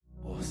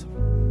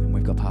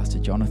got Pastor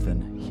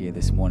Johnathan here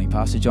this morning.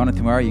 Pastor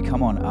Johnathan, where are you?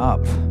 Come on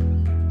up.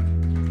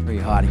 Where are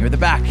you hiding? You're at the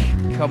back.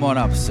 Come on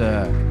up,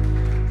 sir.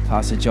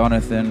 Pastor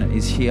Johnathan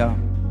is here.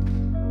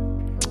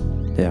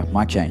 Yeah,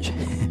 mic change.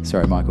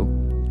 Sorry, Michael.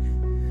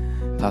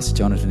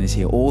 Pastor Johnathan is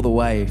here all the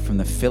way from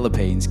the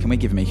Philippines. Can we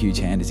give him a huge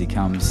hand as he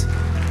comes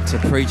to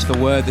preach the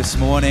word this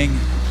morning?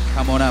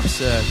 Come on up,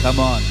 sir. Come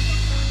on.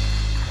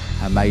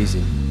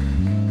 Amazing.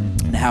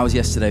 And how was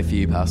yesterday for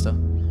you, Pastor?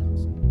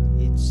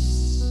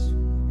 It's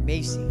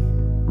amazing.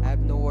 I have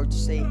no word to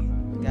say.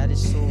 God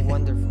is so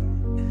wonderful.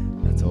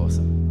 That's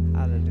awesome.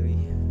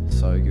 Hallelujah.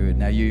 So good.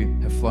 Now you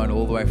have flown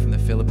all the way from the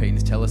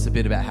Philippines. Tell us a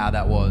bit about how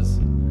that was.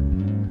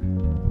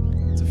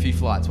 It's a few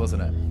flights,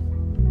 wasn't it?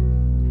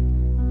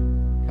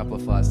 A couple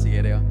of flights to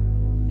get here.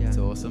 Yeah. That's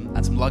awesome.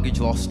 And some luggage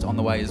lost on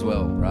the way as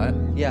well, right?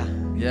 Yeah.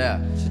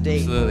 Yeah. Today.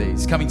 Absolutely.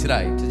 It's coming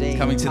today. Today. It's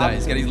coming today.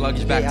 He's getting his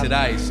luggage back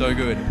today. So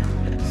good.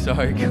 So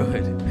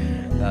good.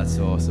 That's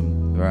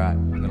awesome. All right.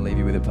 I'm going to leave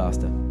you with it,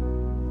 Pastor.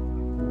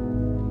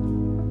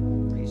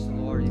 Praise the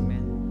Lord.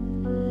 Amen.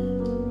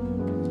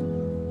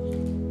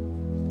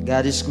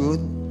 God is good.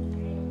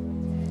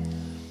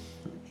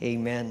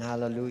 Amen.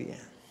 Hallelujah.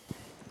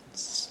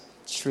 It's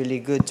really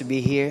good to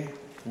be here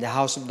in the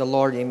house of the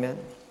Lord. Amen.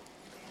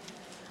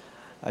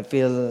 I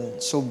feel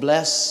so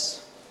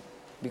blessed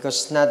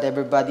because not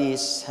everybody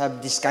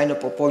have this kind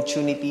of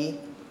opportunity.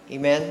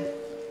 Amen.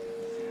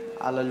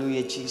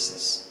 Hallelujah,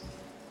 Jesus.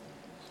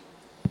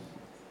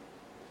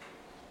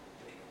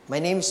 My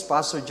name is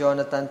Pastor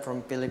Johnathan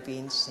from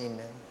Philippines.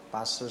 Amen.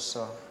 Pastor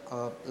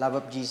Love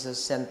of Jesus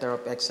Center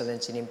of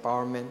Excellence in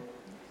Empowerment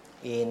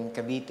in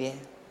Cavite.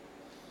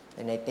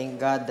 And I thank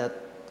God that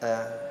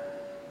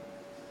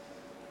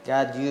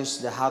God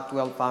used the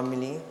Hotwell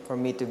family for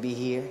me to be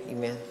here.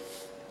 Amen.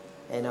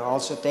 And I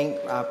also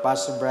thank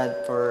Pastor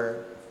Brad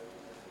for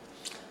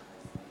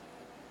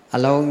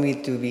allowing me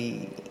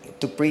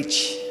to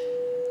preach.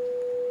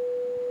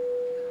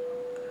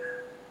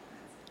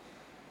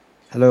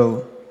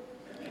 Hello.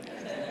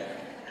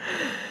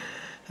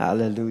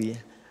 Hallelujah.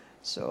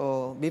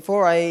 So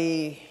before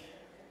I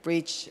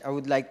preach, I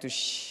would like to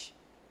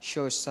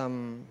show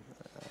some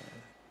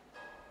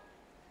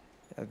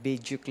a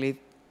video clip.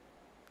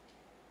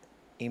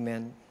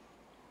 Amen.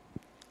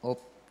 Of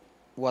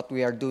what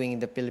we are doing in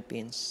the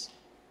Philippines.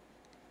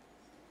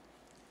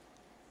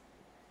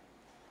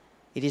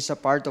 It is a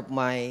part of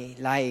my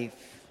life.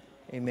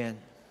 Amen.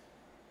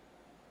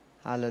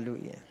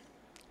 Hallelujah.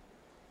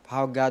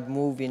 How God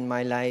moved in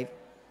my life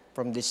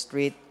from the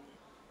street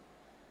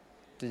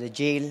to the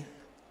jail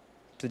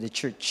to the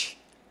church.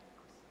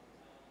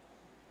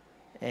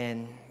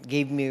 And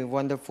gave me a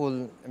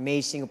wonderful,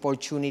 amazing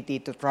opportunity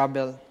to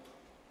travel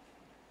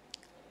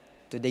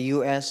to the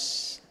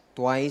U.S.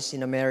 twice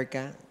in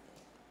America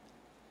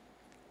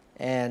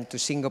and to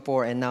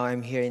Singapore, and now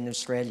I'm here in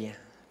Australia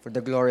for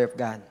the glory of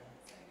God.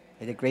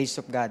 By the grace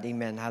of God,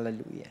 amen,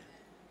 hallelujah.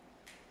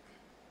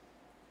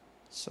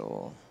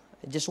 So,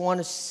 I just want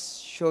to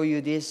show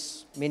you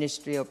this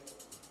ministry of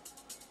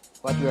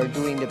what we are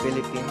doing in the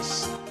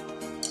Philippines.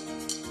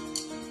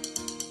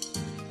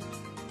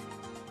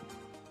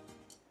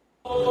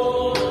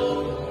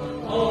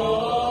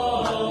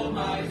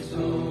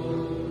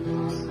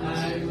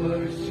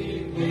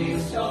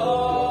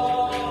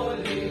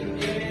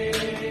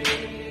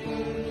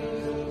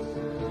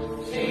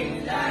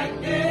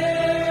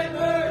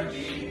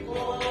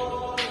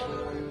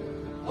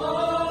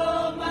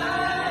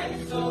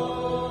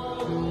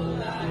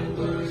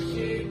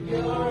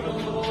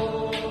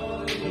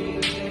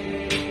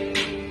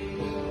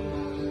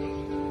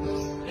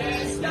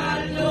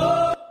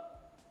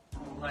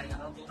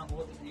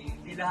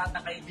 Lahat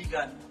ng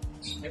kaibigan,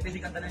 may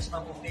piligan talaga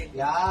sa mabuti.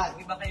 Yan.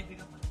 Yung ibang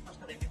kaibigan,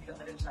 pastor, may piligan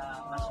talaga sa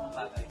masamang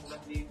bagay.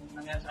 Tulad din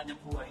nangyari sa kanyang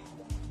buhay.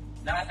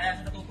 Lahat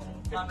kaya natutong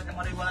gamit ng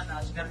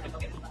marijuana, sigarilyo,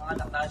 pag-inom ng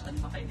anak dahil sa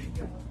kanyang mga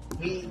kaibigan.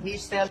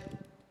 He's telling.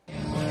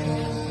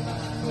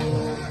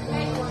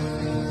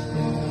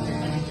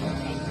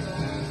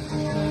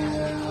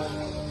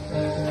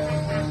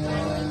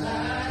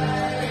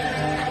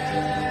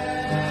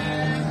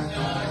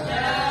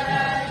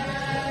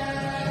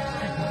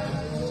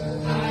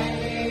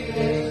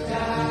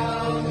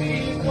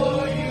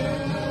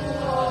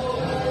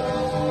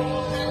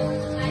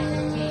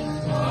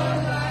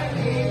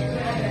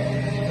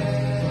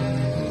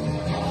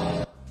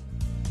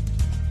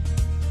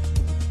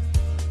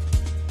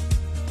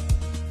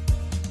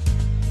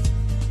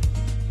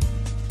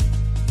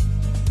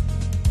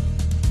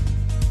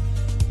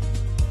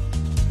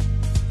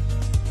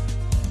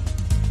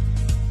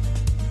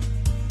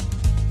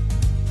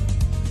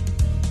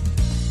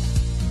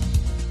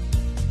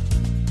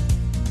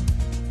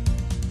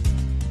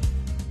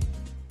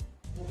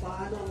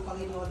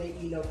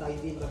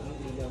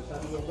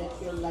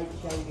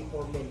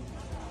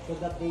 So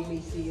that they may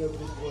see your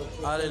good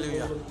works and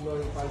Hallelujah. will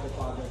glorify the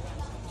Father.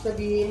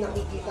 Sabihin,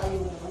 nakikita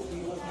yung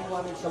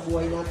liwanag sa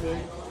buhay natin,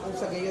 ang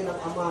sa gayon ng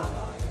Ama,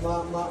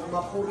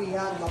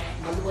 mapurihan,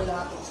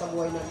 maluwalhati sa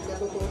buhay natin.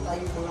 Natutuwa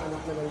tayo mga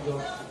anak na ng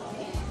Diyos.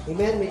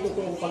 Amen? May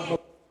totoong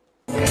pagbabago.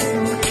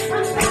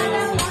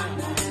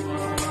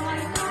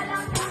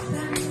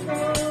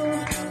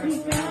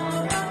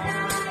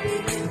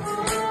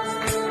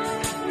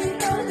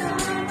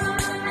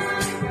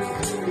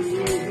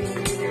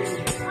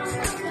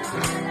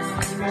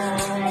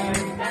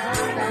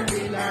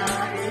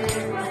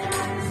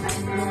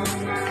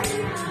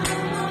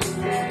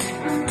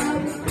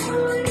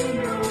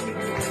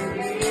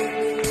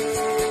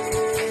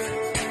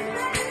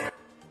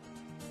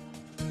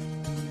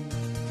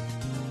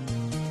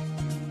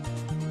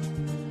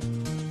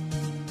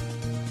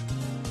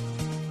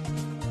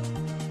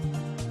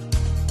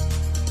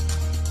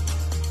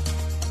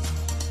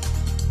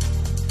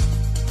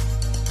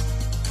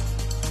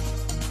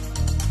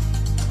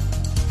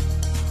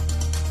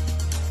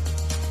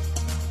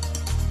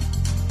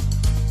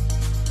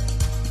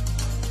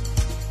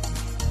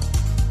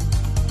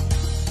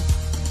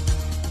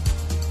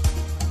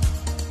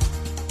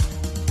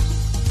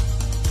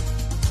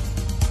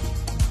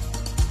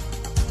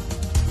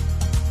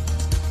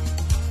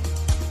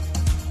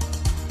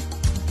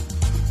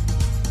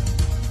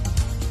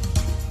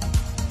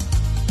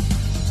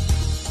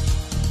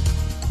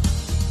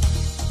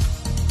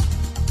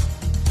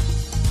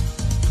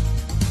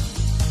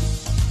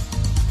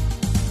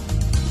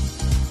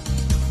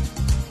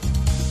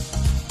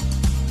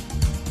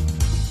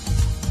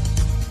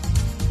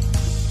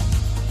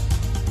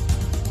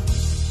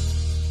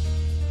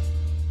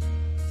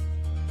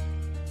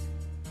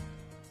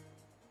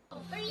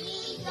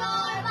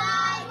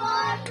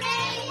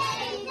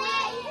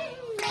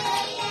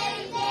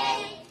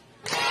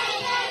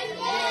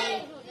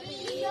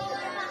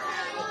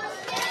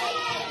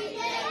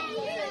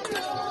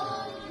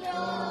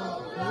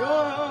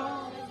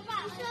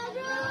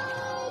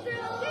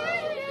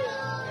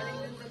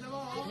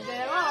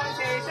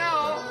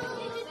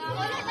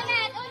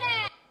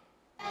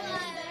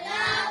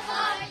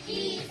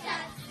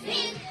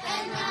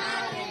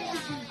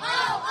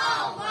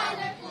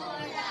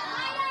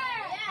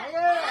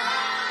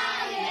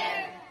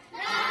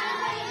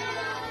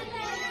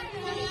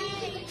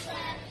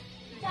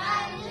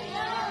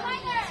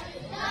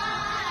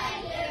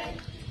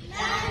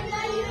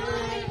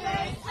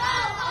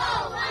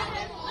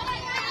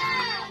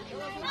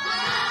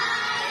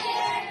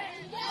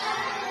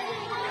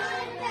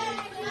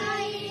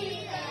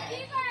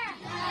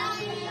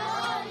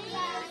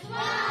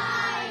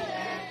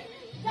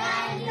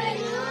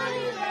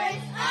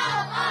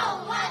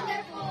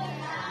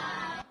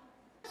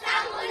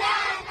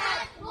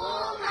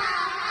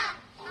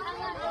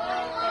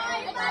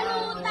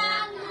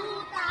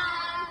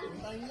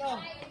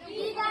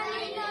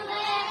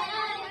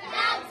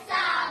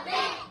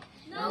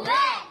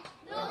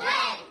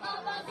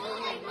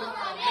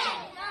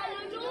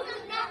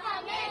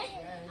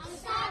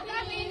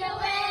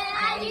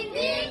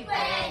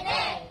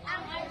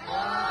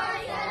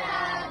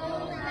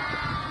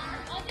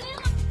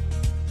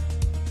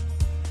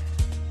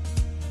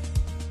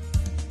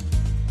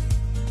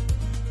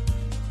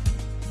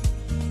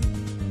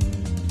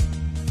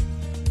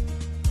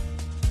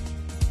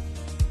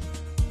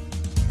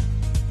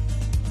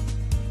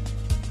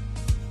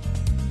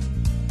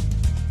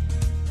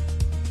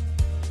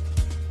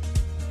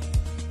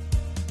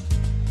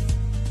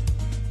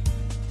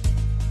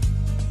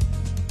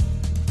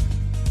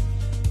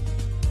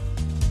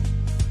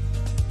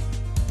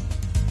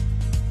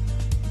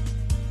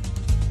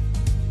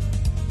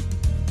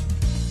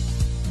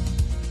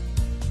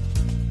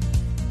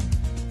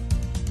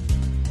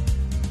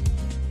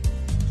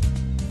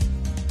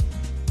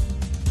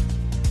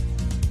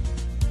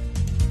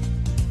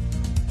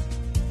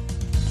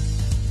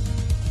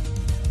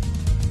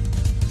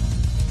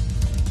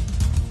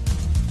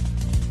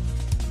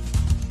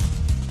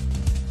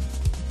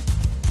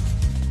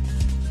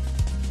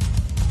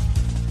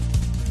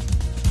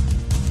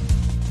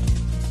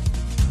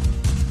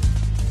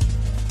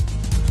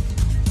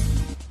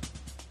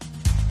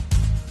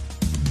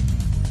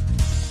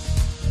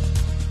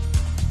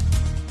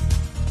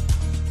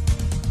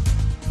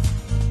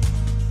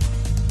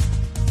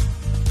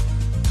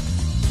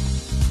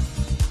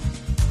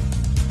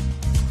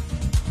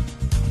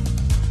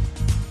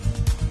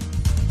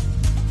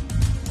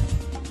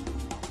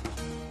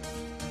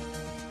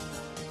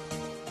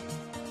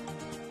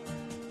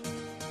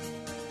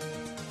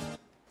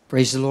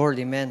 Praise the Lord.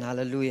 Amen.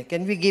 Hallelujah.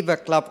 Can we give a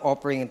clap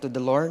offering unto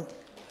the Lord?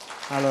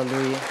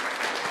 Hallelujah.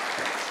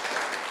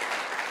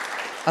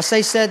 As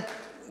I said,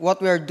 what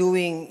we are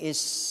doing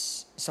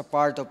is a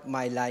part of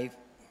my life.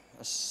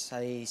 As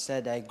I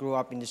said, I grew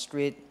up in the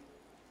street.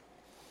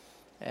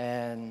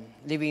 And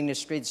living in the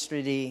street is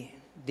really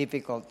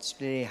difficult. It's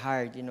really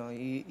hard. You know,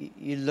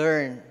 you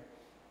learn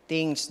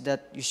things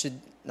that you should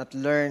not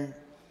learn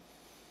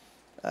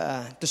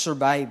to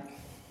survive.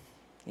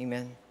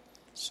 Amen.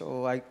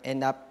 So I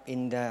end up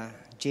in the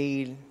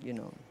jail,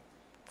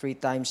 3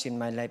 times in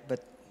my life.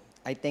 But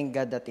I thank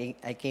God that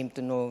I came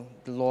to know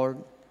the Lord.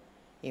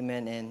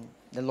 Amen. And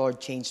the Lord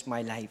changed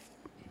my life.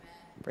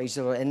 Amen. Praise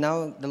the Lord. And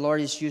now the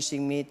Lord is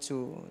using me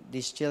to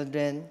these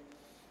children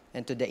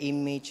and to the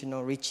inmates,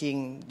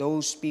 reaching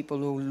those people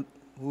who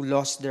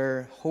lost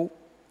their hope.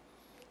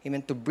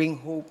 Amen. To bring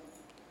hope,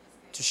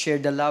 to share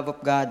the love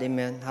of God.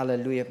 Amen.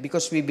 Hallelujah.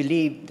 Because we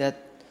believe that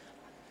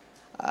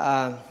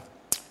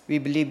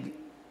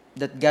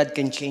God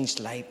can change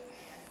life.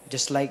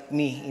 Just like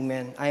me.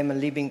 Amen. I am a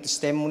living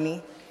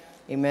testimony.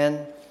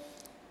 Amen.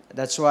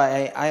 That's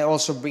why I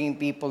also bring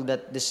people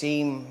that the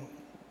same,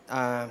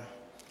 the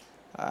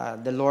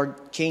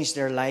Lord changed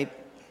their life.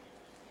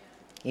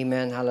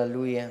 Amen.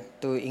 Hallelujah.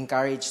 To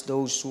encourage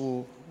those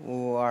who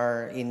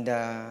are in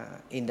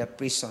the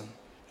prison.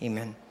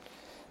 Amen.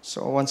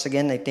 So once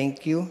again, I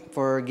thank you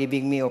for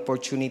giving me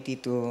opportunity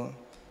to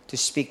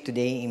speak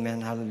today.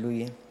 Amen.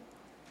 Hallelujah.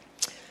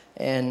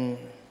 And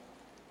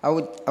I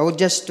would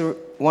just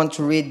want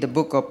to read the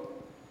book of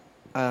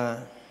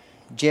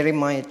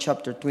Jeremiah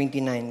chapter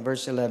 29,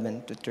 verse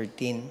 11 to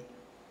 13.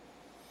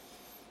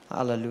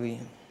 Hallelujah.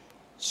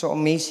 So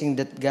amazing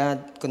that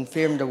God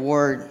confirmed the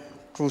word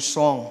through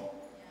song.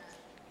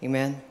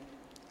 Amen.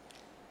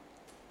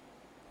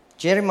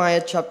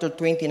 Jeremiah chapter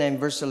 29,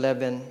 verse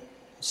 11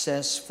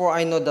 says, "For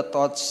I know the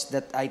thoughts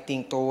that I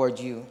think toward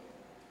you,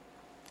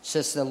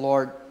 says the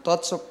Lord,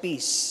 thoughts of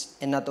peace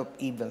and not of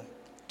evil,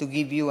 to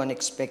give you an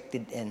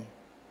expected end.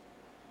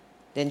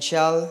 Then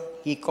shall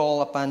ye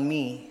call upon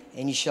me,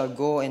 and ye shall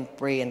go and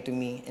pray unto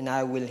me, and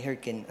I will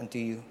hearken unto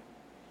you.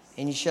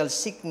 And ye shall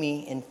seek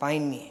me and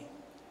find me,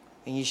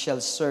 and ye shall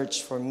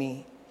search for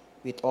me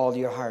with all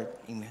your heart."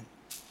 Amen.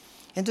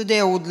 And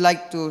today I would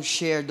like to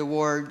share the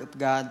word of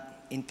God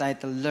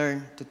entitled,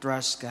 "Learn to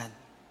Trust God."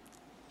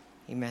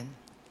 Amen.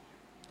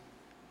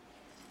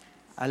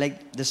 I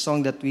like the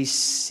song that we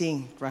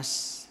sing,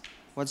 Trust.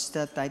 What's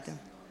that title?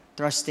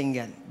 Trusting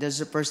God. That's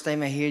the first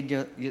time I heard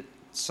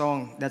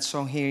that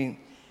song here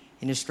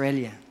in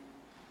Australia.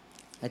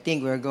 I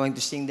think we're going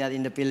to sing that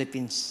in the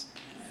Philippines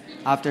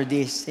after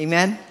this.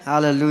 Amen?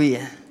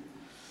 Hallelujah.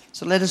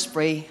 So let us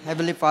pray.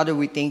 Heavenly Father,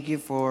 we thank you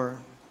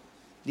for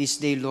this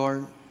day,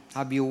 Lord.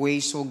 Have your way,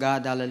 so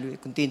God. Hallelujah.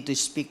 Continue to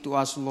speak to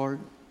us, Lord.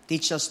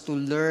 Teach us to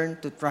learn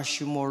to trust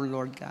you more,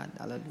 Lord God.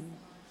 Hallelujah.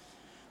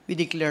 We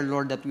declare,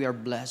 Lord, that we are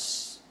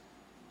blessed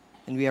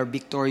and we are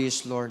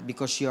victorious, Lord,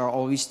 because you are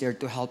always there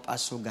to help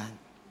us, oh God.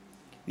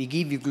 We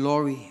give you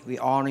glory. We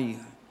honor you.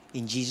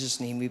 In Jesus'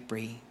 name we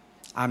pray.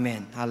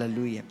 Amen.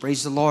 Hallelujah.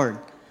 Praise the Lord.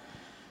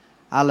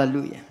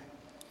 Hallelujah.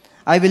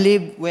 I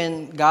believe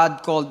when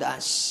God called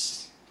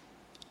us,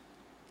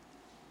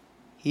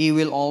 He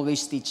will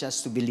always teach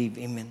us to believe.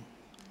 Amen.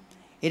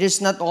 It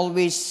is not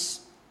always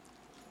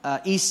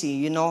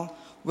easy,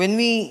 When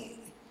we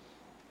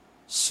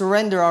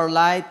surrender our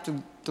life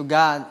to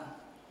God,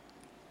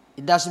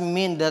 it doesn't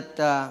mean that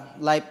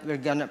life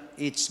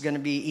it's gonna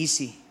be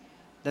easy,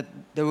 that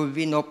there will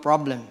be no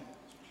problem.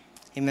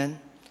 Amen.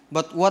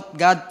 But what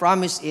God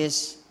promised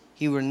is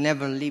He will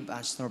never leave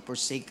us nor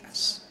forsake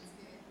us.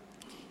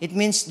 It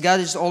means God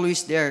is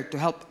always there to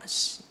help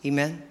us.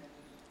 Amen.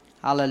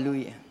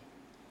 Hallelujah.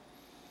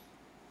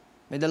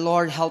 May the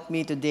Lord help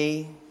me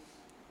today.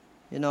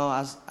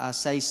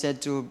 As I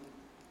said to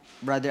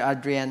Brother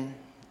Adrian,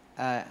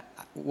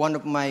 one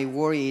of my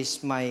worries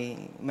is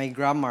my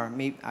grammar.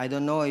 I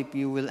don't know if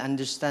you will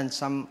understand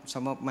some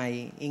of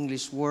my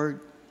English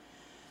word,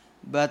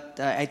 but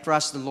I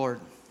trust the Lord.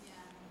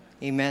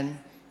 Yeah. Amen.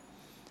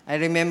 I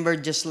remember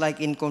just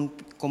like in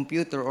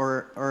computer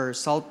or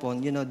cell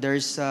phone,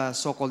 there's a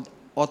so-called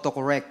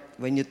autocorrect.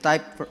 When you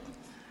type,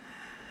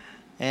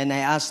 and I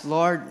ask,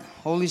 Lord,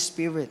 Holy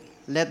Spirit,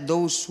 let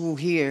those who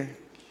hear,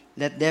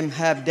 let them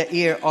have the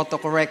ear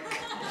autocorrect.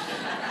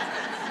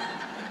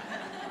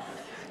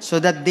 So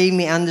that they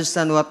may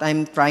understand what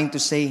I'm trying to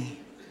say.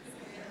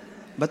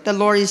 But the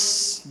Lord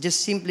is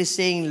just simply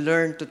saying,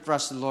 learn to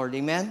trust the Lord.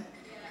 Amen?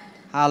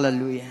 Yeah.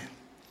 Hallelujah.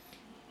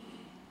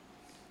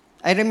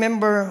 I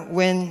remember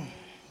when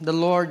the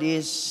Lord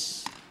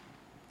is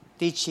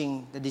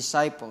teaching the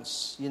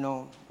disciples,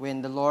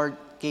 when the Lord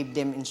gave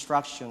them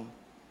instruction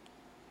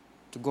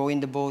to go in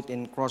the boat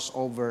and cross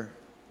over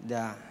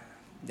the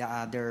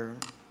other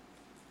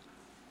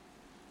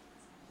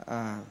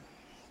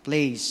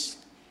place.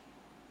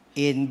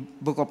 In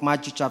book of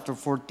Matthew chapter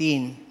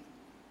 14,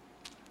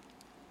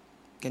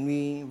 can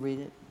we read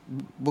it?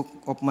 Book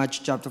of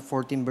Matthew chapter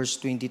 14 verse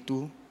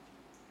 22.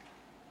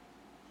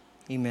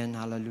 Amen.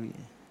 Hallelujah.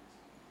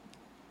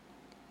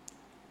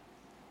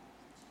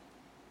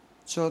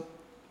 So,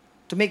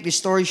 to make the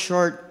story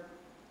short,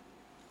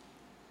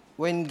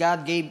 when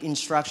God gave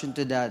instruction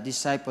to the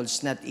disciples,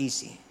 it's not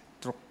easy.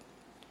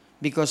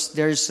 Because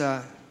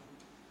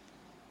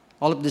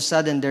all of a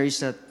sudden, there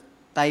is a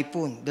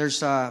typhoon.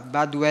 There's a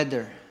bad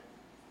weather.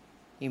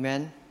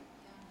 Amen?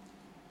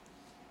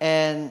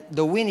 And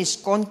the wind is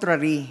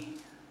contrary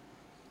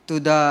to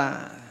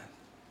their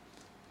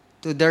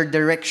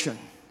direction.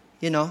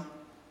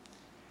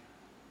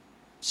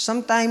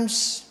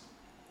 Sometimes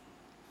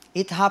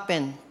it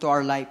happened to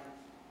our life.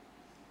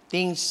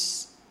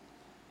 Things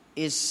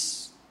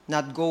is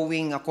not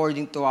going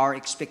according to our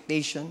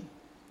expectation.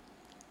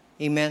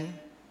 Amen.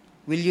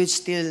 Will you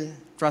still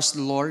trust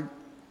the Lord?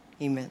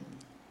 Amen.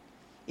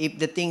 If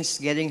the things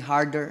getting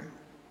harder,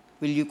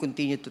 will you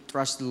continue to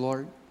trust the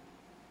Lord?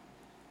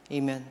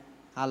 Amen.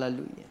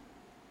 Hallelujah.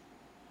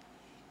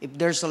 If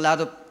there's a lot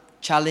of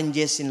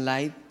challenges in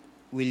life,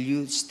 will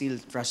you still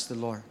trust the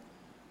Lord?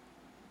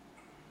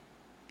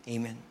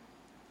 Amen.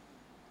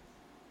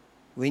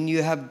 When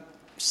you have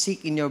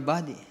sick in your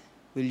body,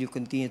 will you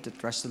continue to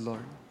trust the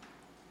Lord?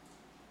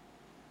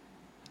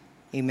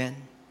 Amen.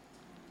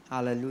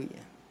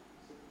 Hallelujah.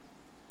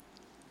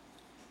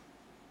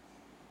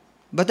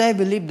 But I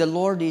believe the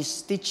Lord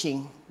is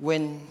teaching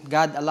when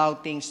God allows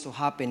things to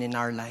happen in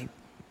our life.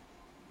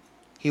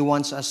 He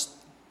wants us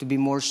to be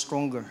more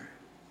stronger,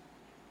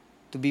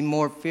 to be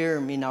more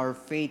firm in our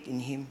faith in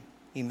Him.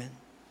 Amen.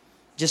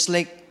 Just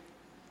like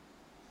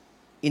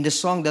in the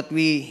song that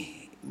we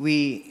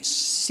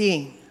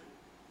sing,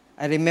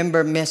 I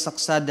remember Meshach,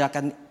 Shadrach,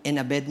 and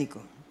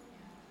Abednego.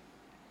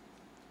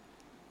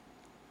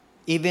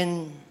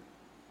 Even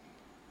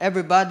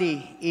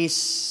everybody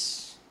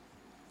is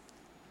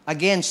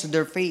against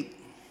their faith.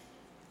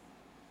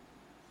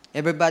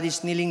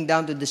 Everybody's kneeling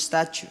down to the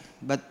statue,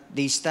 but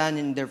they stand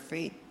in their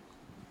faith.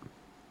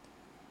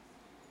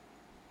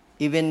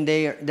 Even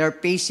they're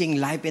facing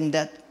life and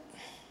death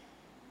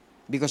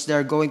because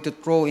they're going to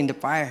throw in the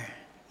fire.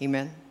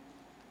 Amen.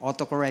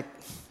 Autocorrect.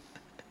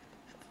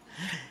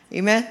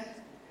 Amen.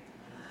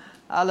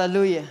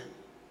 Hallelujah.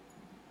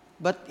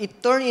 But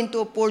it turned into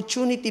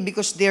opportunity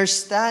because they're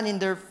stand in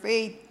their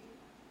faith.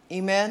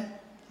 Amen.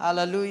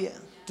 Hallelujah.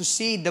 To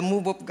see the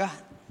move of God.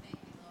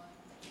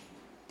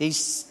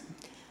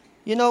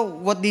 You know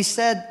what they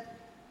said?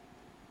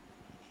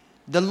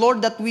 The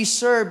Lord that we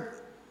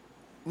serve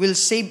will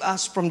save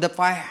us from the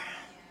fire.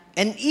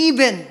 And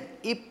even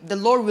if the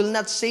Lord will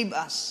not save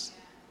us,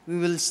 we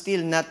will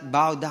still not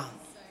bow down.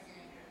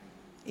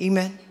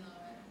 Amen.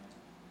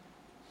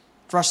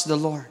 Trust the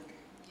Lord.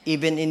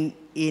 Even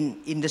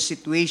in the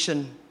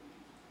situation,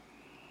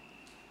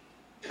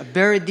 a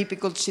very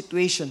difficult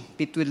situation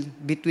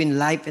between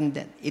life and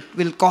death. It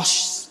will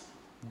cause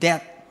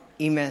death.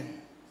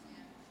 Amen.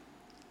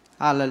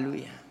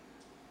 Hallelujah.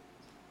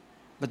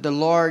 But the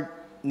Lord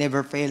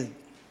never failed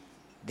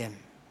them.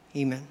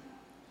 Amen.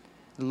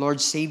 The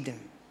Lord saved them.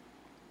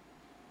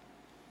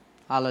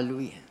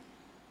 Hallelujah.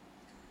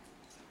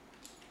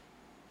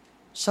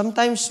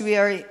 Sometimes we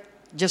are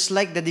just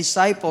like the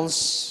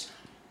disciples,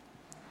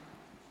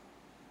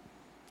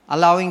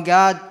 allowing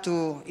God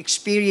to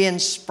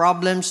experience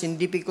problems and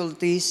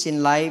difficulties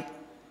in life,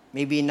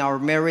 maybe in our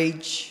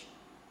marriage,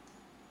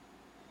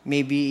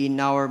 maybe in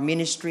our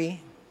ministry,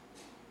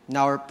 in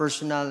our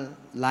personal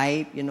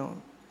life,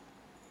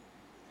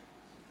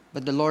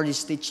 But the Lord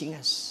is teaching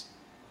us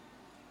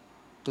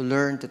to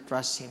learn to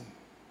trust Him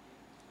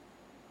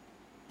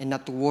and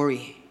not to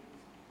worry.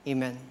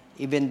 Amen.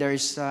 Even there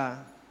is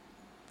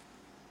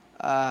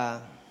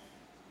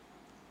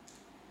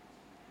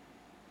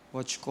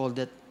what you call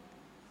that?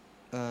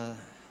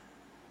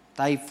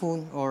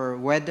 Typhoon or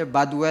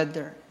bad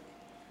weather.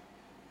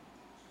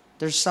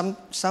 There's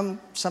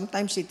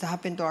sometimes it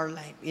happened to our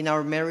life, in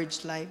our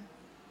marriage life,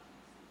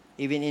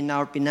 even in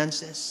our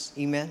finances.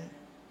 Amen.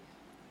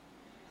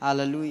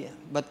 Hallelujah.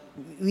 But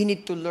we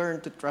need to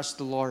learn to trust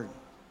the Lord.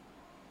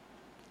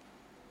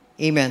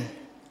 Amen.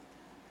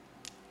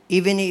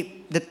 Even if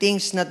the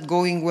things not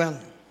going well,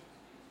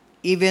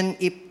 even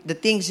if the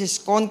things is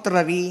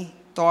contrary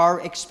to our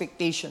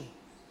expectation,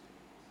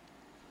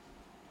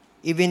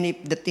 even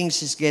if the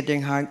things is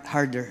getting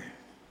harder.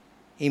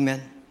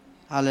 Amen.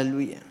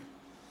 Hallelujah.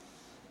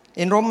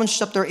 In Romans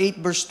chapter 8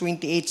 verse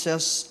 28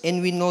 says,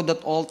 "And we know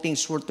that all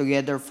things work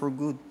together for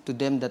good to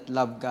them that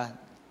love God,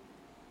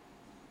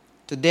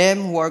 to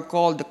them who are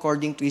called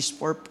according to His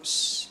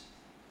purpose."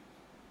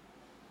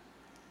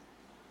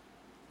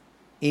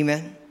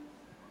 Amen.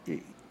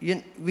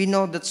 We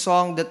know that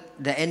song that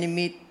the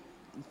enemy,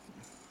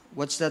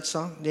 what's that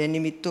song? The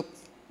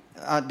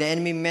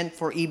enemy meant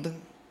for evil,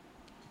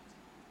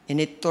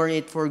 and it turned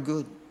it for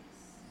good.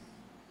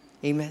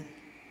 Amen.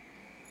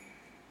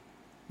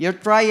 Your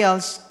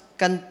trials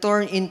can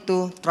turn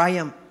into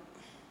triumph.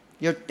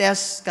 Your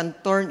tests can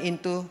turn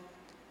into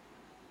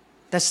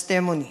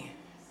testimony.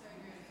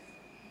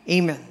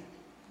 Amen.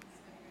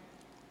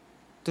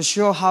 To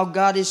show how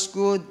God is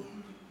good.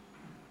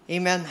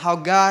 Amen. How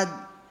God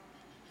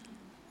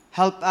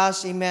helped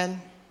us.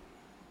 Amen.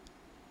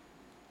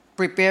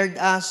 Prepared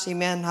us.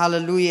 Amen.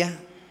 Hallelujah.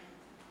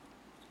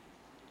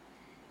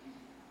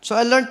 So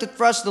I learned to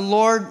trust the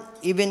Lord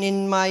even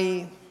in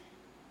my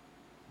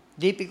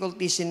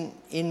difficulties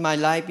in my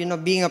life. You know,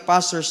 being a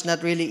pastor is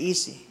not really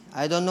easy.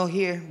 I don't know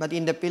here, but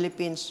in the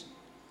Philippines,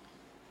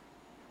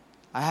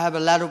 I have a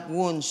lot of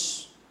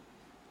wounds.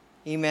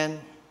 Amen.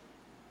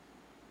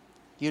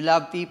 You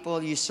love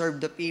people, you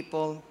serve the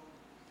people,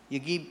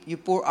 you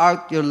pour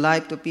out your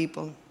life to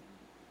people,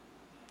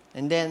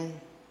 and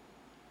then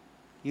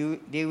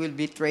they will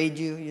betray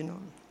you, you know.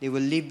 They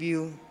will leave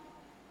you.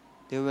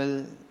 They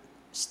will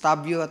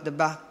stab you at the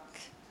back.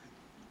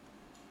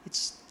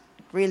 It's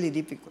really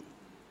difficult.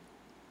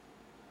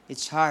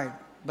 It's hard.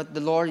 But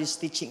the Lord is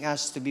teaching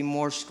us to be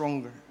more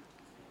stronger.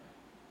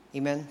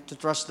 Amen. To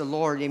trust the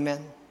Lord.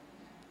 Amen.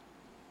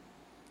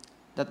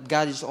 That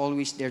God is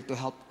always there to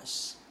help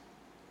us.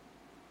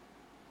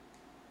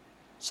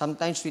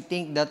 Sometimes we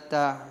think that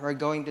we're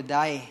going to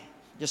die.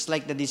 Just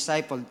like the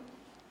disciple.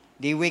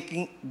 They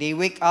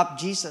wake up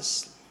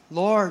Jesus.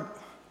 Lord,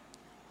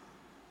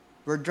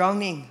 we're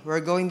drowning.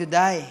 We're going to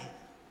die.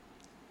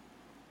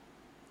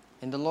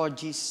 And the Lord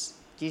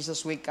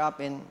Jesus wake up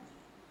and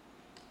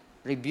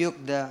rebuke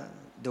the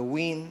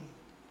wind,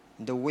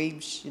 the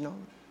waves, you know.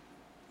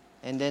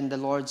 And then the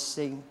Lord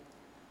saying,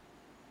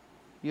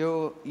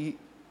 you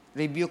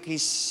rebuke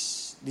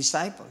his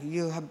disciple.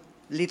 You have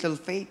little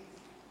faith.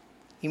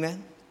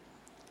 Amen.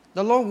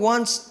 The Lord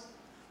wants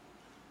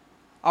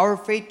our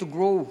faith to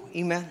grow.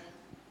 Amen.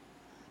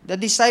 The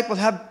disciples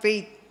have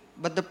faith,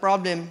 but the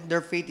problem,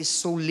 their faith is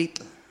so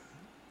little.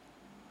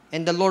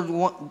 And the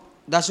Lord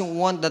doesn't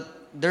want that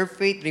their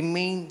faith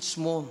remain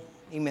small.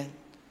 Amen.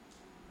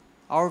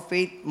 Our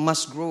faith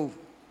must grow.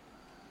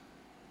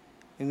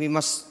 And we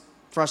must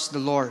trust the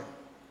Lord.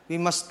 We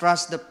must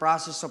trust the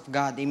process of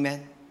God.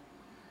 Amen.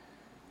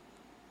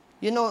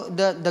 You know,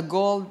 the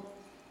gold,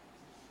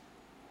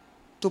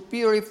 to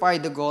purify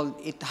the gold,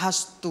 it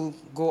has to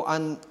go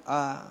under,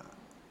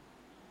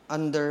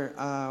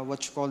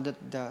 what you call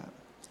it, the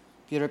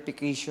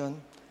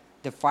purification,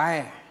 the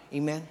fire.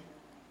 Amen.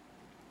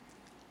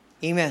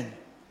 Amen.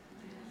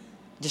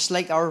 Just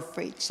like our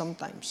faith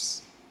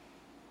sometimes.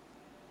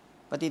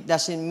 But it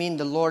doesn't mean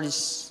the Lord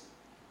is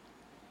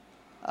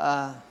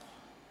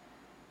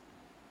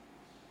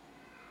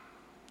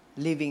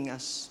leaving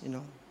us, you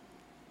know.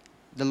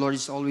 The Lord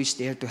is always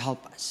there to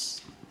help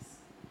us,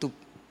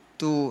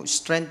 to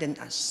strengthen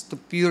us, to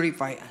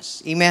purify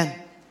us. Amen.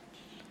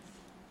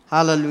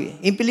 Hallelujah.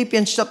 In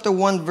Philippians chapter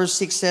 1 verse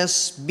 6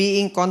 says,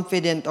 being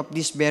confident of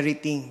this very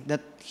thing,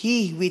 that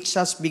he which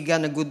has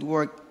begun a good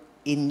work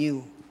in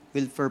you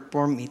will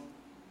perform it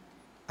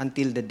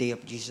until the day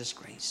of Jesus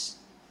Christ.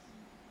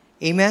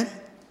 Amen.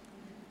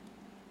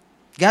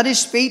 God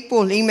is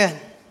faithful. Amen.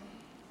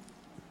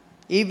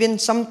 Even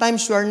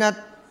sometimes we are not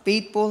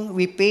faithful,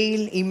 we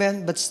fail.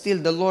 Amen. But still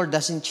the Lord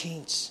doesn't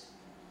change.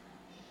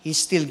 He's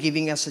still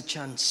giving us a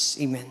chance.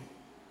 Amen.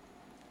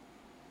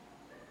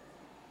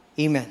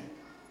 Amen.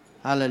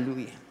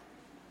 Hallelujah.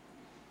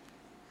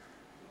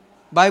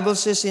 Bible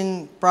says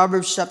in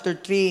Proverbs chapter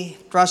 3,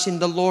 trust in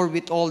the Lord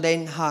with all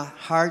thine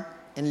heart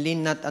and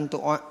lean not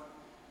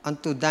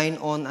unto thine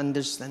own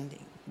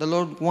understanding. The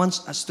Lord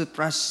wants us to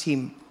trust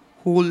Him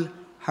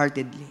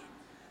wholeheartedly,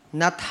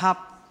 not half.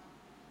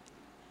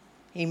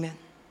 Amen.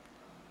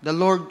 The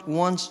Lord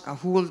wants a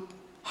whole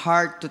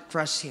heart to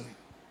trust Him.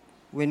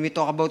 When we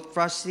talk about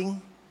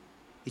trusting,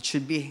 it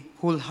should be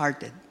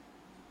wholehearted.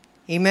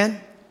 Amen.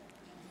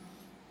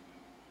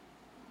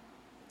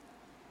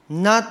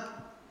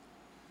 Not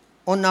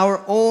on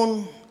our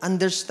own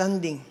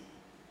understanding.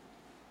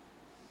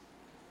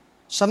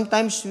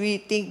 Sometimes we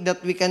think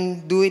that we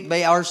can do it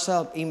by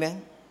ourselves.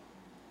 Amen.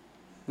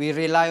 We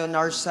rely on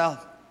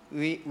ourselves.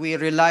 We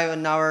rely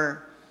on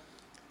our,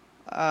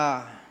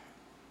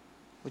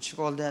 what you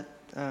call that?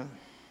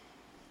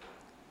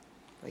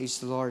 Praise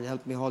the Lord.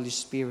 Help me, Holy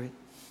Spirit.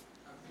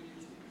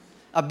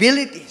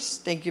 Abilities.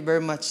 Thank you very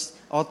much.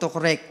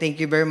 Autocorrect. Thank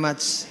you very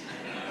much,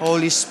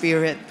 Holy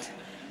Spirit.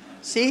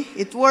 See,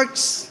 it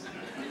works.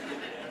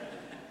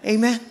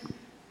 Amen.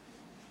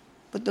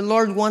 But the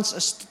Lord wants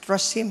us to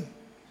trust Him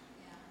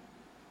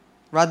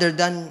rather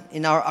than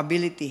in our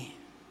ability.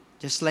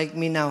 Just like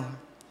me now,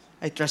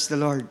 I trust the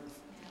Lord.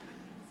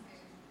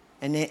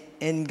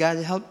 And God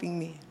helping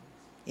me.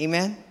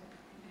 Amen.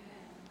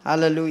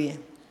 Hallelujah.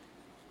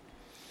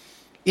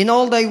 In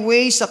all thy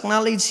ways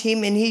acknowledge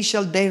Him, and He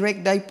shall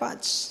direct thy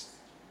paths.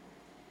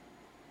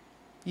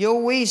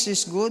 Your ways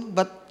is good,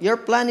 but your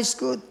plan is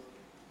good.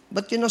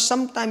 But you know,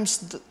 sometimes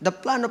the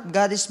plan of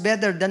God is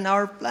better than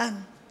our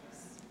plan.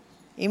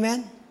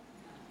 Amen?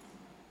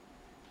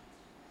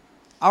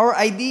 Our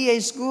idea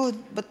is good,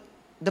 but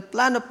the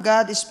plan of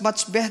God is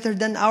much better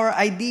than our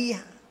idea.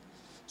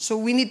 So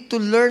we need to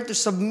learn to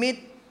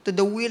submit to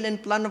the will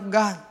and plan of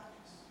God.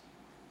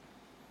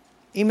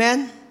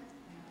 Amen?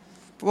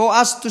 For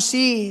us to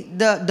see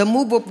the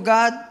move of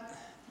God,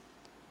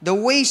 the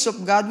ways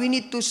of God, we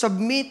need to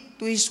submit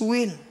to His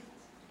will.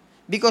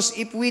 Because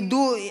if we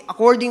do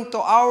according to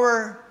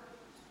our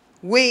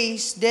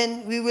ways,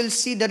 then we will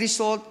see the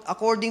result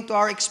according to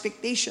our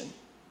expectation.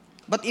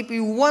 But if we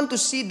want to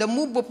see the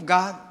move of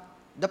God,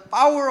 the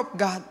power of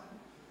God,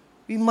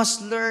 we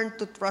must learn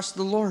to trust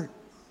the Lord.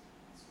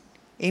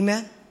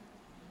 Amen?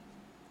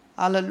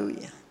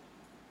 Hallelujah.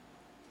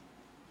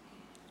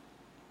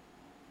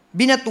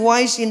 Be not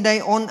wise in thy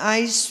own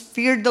eyes.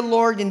 Fear the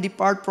Lord and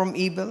depart from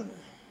evil.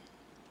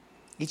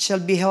 It shall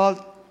be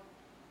health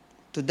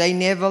to thy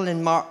navel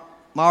and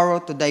marrow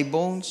to thy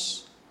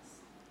bones.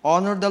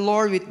 Honor the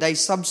Lord with thy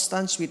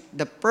substance, with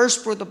the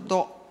first fruit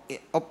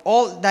of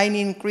all thine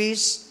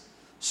increase.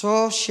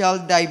 So shall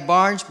thy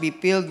barns be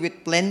filled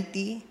with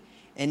plenty,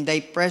 and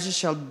thy presses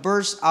shall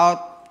burst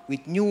out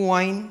with new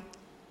wine.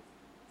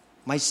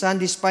 My son,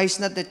 despise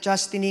not the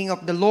chastening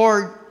of the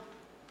Lord,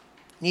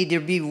 neither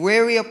be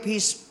weary of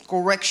his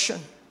correction.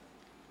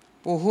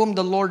 For whom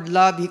the Lord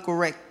loved, he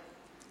correct,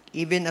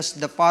 even as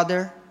the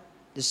Father,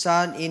 the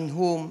Son in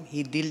whom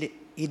he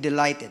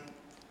delighted.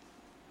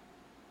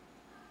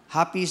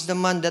 Happy is the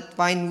man that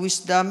find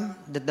wisdom,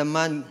 that the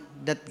man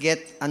that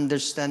get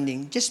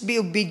understanding. Just be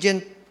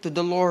obedient to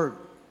the Lord,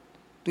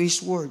 to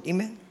His word.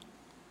 Amen?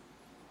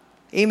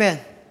 Amen.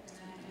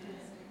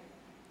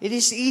 It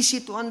is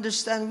easy to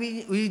understand.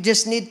 We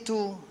just need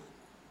to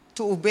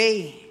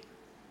obey.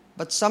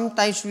 But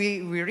sometimes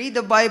we read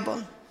the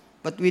Bible,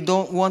 but we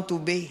don't want to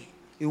obey.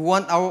 We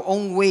want our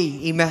own way.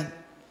 Amen.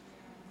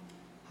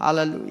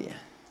 Hallelujah.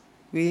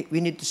 We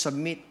need to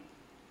submit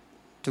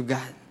to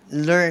God.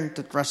 Learn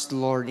to trust the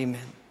Lord.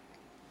 Amen.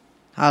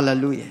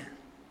 Hallelujah.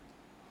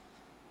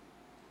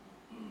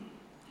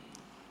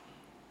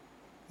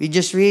 We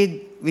just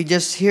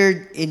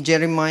heard in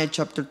Jeremiah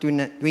chapter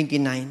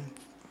 29,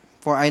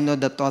 for I know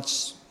the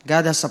thoughts,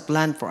 God has a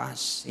plan for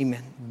us.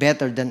 Amen.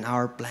 Better than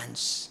our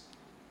plans.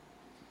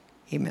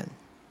 Amen.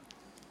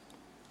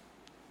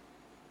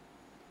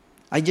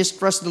 I just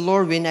trust the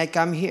Lord when I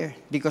come here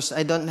because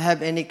I don't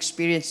have any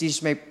experience. This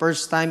is my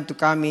first time to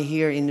come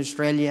here in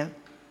Australia.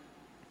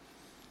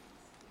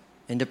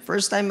 And the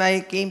first time I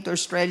came to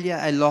Australia,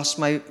 I lost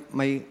my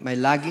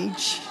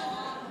luggage.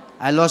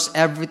 I lost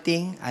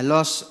everything. I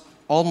lost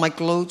all my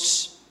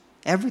clothes,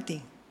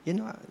 everything. You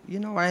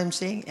know what I'm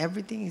saying?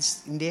 Everything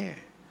is in there.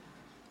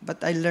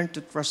 But I learned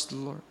to trust the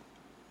Lord.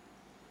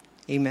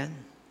 Amen.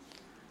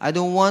 I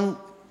don't want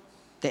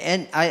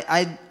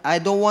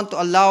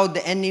to allow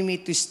the enemy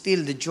to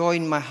steal the joy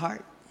in my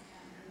heart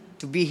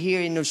to be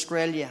here in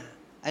Australia.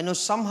 I know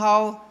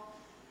somehow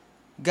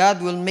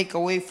God will make a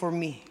way for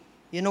me.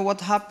 You know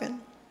what happened?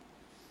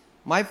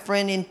 My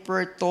friend in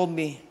Perth told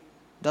me,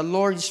 the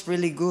Lord is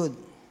really good,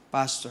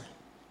 Pastor,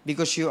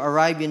 because you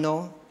arrive,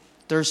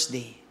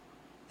 Thursday.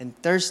 And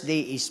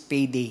Thursday is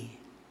payday.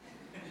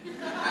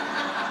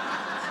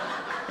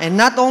 And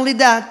not only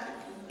that,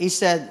 he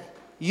said,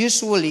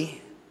 usually,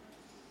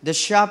 the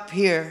shop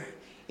here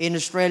in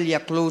Australia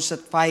closed at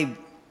 5.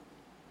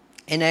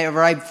 And I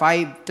arrived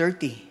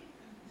 5:30.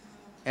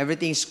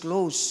 Everything is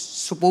closed,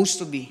 supposed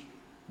to be.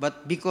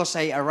 But because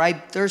I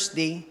arrived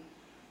Thursday,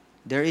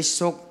 there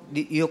is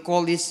you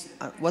call this,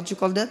 what you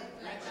call that?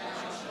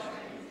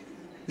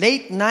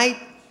 Late night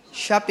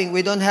shopping.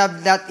 We don't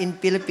have that in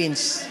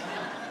Philippines.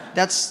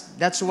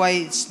 That's why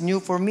it's new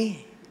for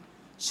me.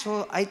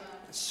 So I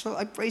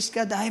praise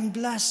God. I am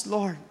blessed,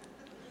 Lord.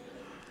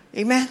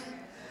 Amen.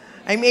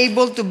 I'm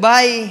able to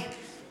buy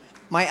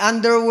my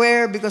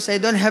underwear because I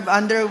don't have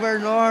underwear,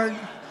 Lord.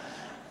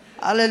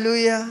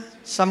 Hallelujah.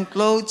 Some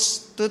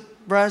clothes,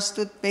 toothbrush,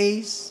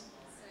 toothpaste.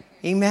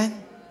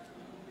 Amen.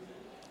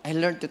 I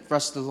learned to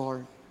trust the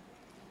Lord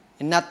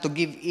and not to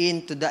give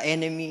in to the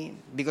enemy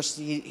because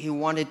he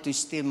wanted to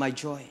steal my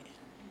joy.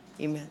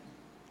 Amen.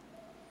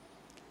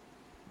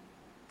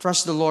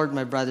 Trust the Lord,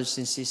 my brothers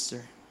and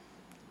sisters.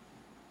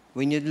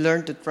 When you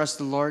learn to trust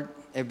the Lord,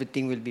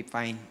 everything will be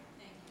fine.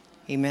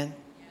 Amen.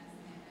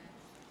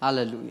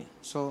 Hallelujah.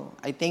 So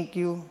I thank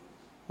you,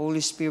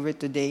 Holy Spirit,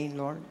 today,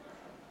 Lord.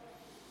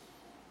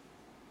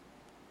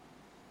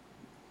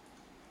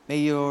 May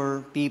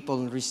your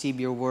people receive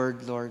your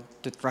word, Lord,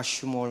 to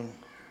trust you more,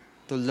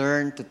 to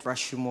learn to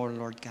trust you more,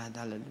 Lord God.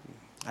 Hallelujah.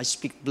 I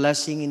speak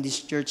blessing in this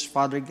church,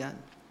 Father God.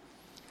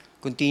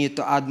 Continue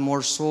to add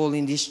more soul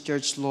in this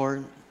church,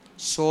 Lord.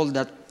 Soul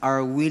that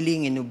are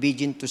willing and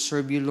obedient to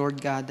serve you, Lord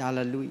God.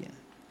 Hallelujah.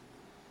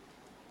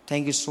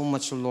 Thank you so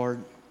much,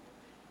 Lord.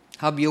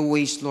 Have your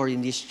ways, Lord,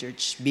 in this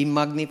church. Be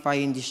magnified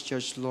in this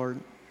church, Lord.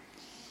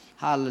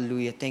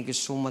 Hallelujah. Thank you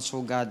so much,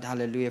 oh God.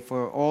 Hallelujah.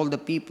 For all the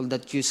people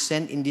that you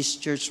sent in this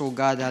church, oh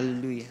God.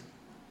 Hallelujah.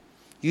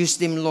 Use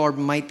them, Lord,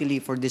 mightily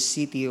for the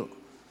city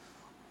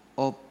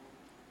of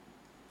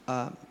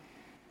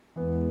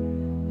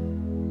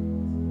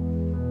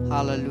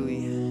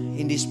hallelujah.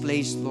 In this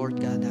place, Lord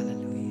God.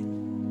 Hallelujah.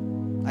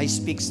 I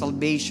speak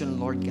salvation,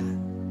 Lord God.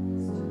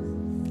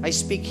 I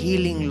speak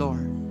healing,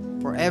 Lord.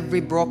 For every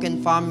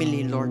broken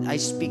family, Lord, I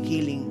speak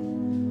healing.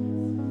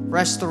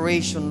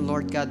 Restoration,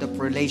 Lord God, of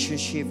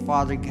relationship,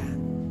 Father God.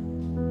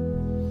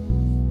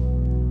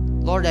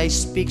 Lord, I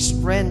speak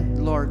strength,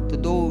 Lord, to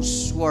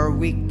those who are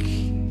weak.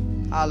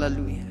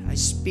 Hallelujah. I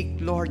speak,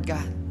 Lord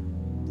God,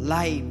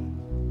 life.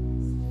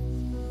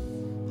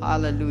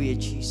 Hallelujah,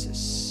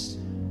 Jesus.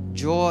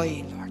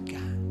 Joy, Lord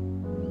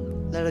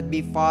God. Let it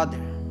be,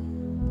 Father.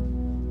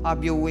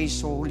 Have your way,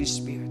 so Holy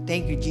Spirit.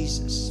 Thank you,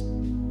 Jesus,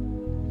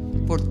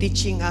 for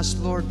teaching us,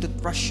 Lord, to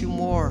trust you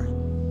more.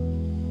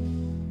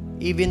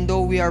 Even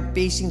though we are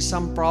facing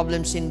some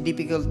problems and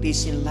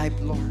difficulties in life,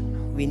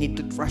 Lord, we need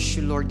to trust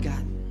you, Lord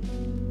God,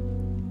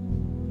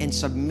 and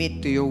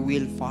submit to your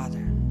will,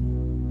 Father.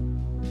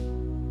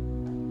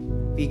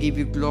 We give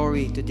you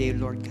glory today,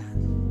 Lord God.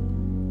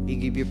 We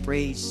give you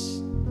praise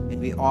and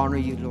we honor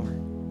you, Lord.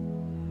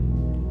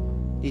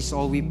 This is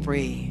all we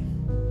pray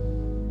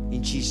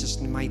in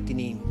Jesus' mighty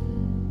name.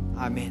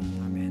 Amen.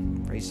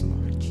 Amen. Praise the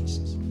Lord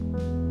Jesus.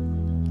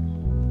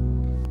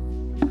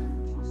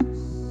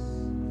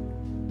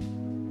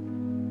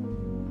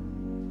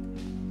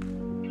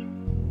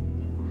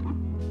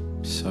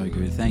 So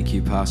good. Thank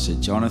you, Pastor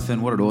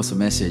Jonathan. What an awesome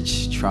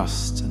message.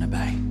 Trust and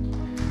obey.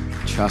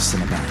 Trust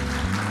and obey.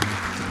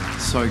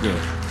 So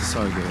good.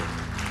 So good.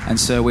 And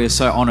so we're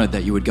so honored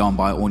that you would go and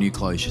buy all new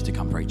clothes just to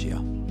come preach here.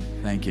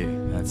 Thank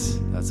you.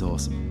 That's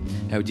awesome.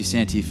 How would you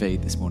stand to your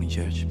feet this morning,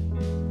 church?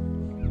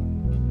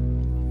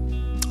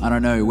 I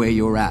don't know where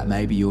you're at.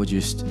 Maybe you're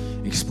just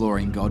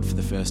exploring God for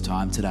the first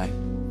time today.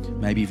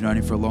 Maybe you've known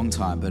him for a long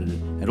time, but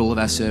at all of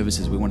our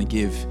services, we want to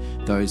give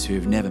those who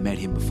have never met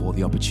him before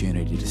the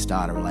opportunity to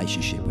start a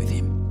relationship with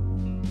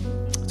him,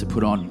 to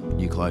put on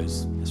new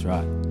clothes. That's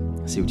right.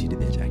 I see what you did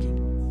there, Jackie.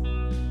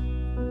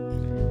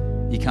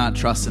 You can't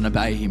trust and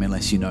obey him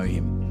unless you know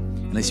him,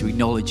 unless you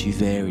acknowledge he's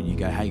there and you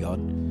go, hey, God,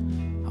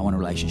 I want a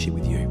relationship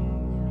with you.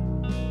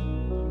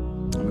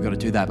 And we've got to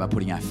do that by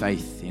putting our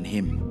faith in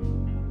him.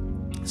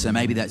 So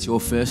maybe that's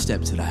your first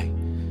step today.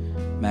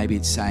 Maybe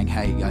it's saying,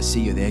 hey, I see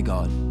you there,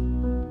 God.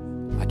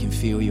 I can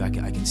feel you. I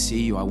can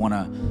see you. I want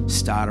to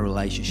start a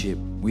relationship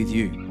with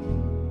you.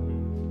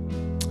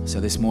 So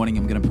this morning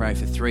I'm going to pray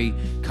for 3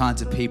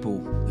 kinds of people.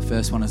 The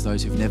first one is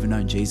those who've never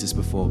known Jesus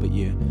before, but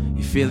you're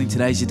feeling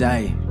today's your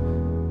day.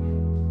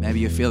 Maybe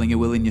you're feeling a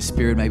will in your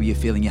spirit. Maybe you're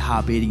feeling your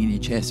heart beating in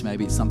your chest.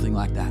 Maybe it's something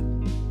like that.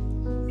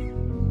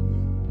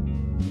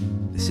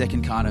 The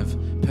second kind of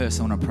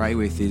person I want to pray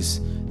with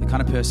is the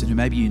kind of person who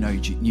maybe you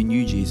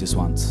knew Jesus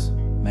once.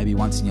 Maybe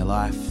once in your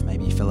life,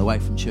 maybe you fell away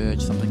from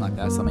church, something like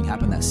that. Something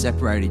happened that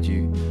separated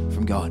you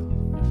from God.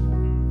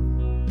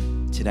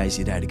 Today's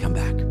your day to come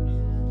back.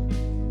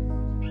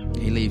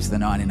 He leaves the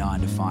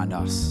 99 to find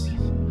us,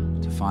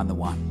 to find the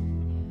one.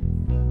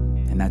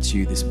 And that's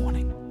you this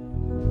morning.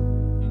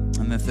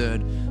 And the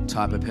third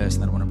type of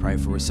person that I want to pray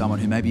for is someone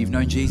who maybe you've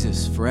known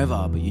Jesus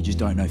forever, but you just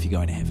don't know if you're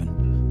going to heaven.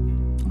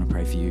 I want to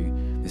pray for you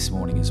this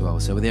morning as well.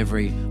 So with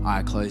every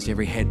eye closed,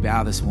 every head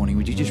bowed this morning,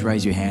 would you just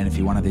raise your hand if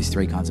you're one of these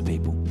 3 kinds of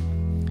people?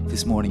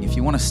 This morning, if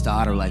you want to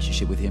start a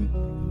relationship with him,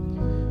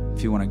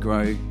 if you want to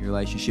grow your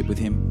relationship with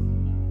him,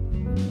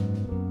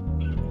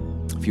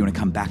 if you want to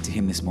come back to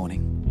him this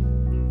morning,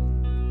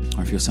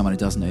 or if you're someone who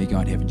doesn't know you're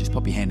going to heaven, just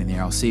pop your hand in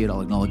there. I'll see it,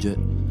 I'll acknowledge it,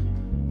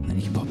 and then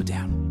you can pop it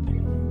down.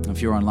 And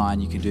if you're online,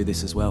 you can do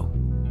this as well.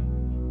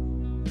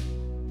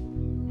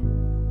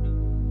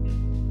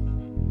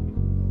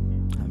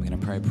 And we're going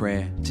to pray a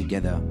prayer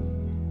together.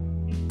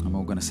 And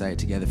we're going to say it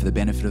together for the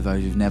benefit of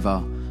those who've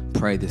never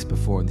prayed this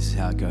before, and this is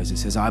how it goes. It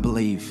says, I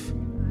believe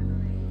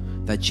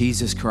that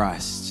Jesus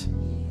Christ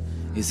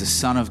is the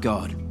Son of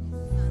God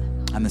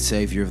and the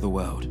Savior of the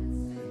world.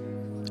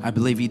 I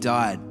believe he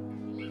died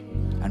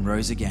and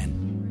rose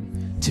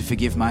again to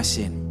forgive my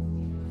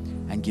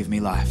sin and give me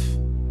life.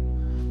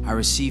 I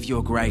receive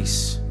your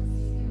grace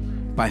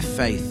by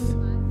faith.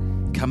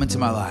 Come into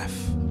my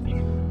life.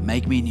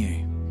 Make me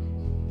new.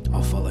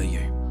 I'll follow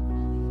you.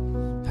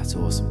 That's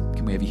awesome.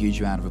 Can we have a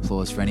huge round of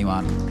applause for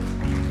anyone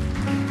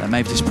that may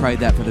have just prayed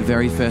that for the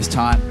very first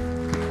time?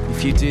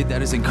 If you did,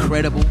 that is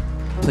incredible.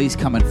 Please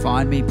come and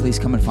find me. Please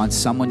come and find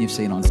someone you've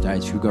seen on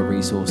stage. We've got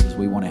resources.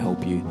 We want to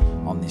help you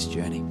on this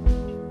journey.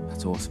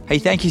 That's awesome. Hey,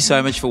 thank you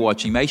so much for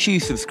watching. Make sure you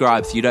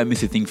subscribe so you don't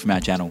miss a thing from our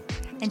channel.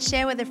 And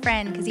share with a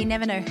friend, because you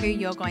never know who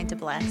you're going to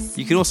bless.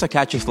 You can also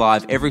catch us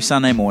live every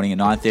Sunday morning at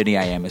 9:30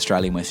 a.m.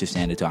 Australian Western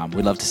Standard Time.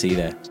 We'd love to see you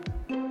there.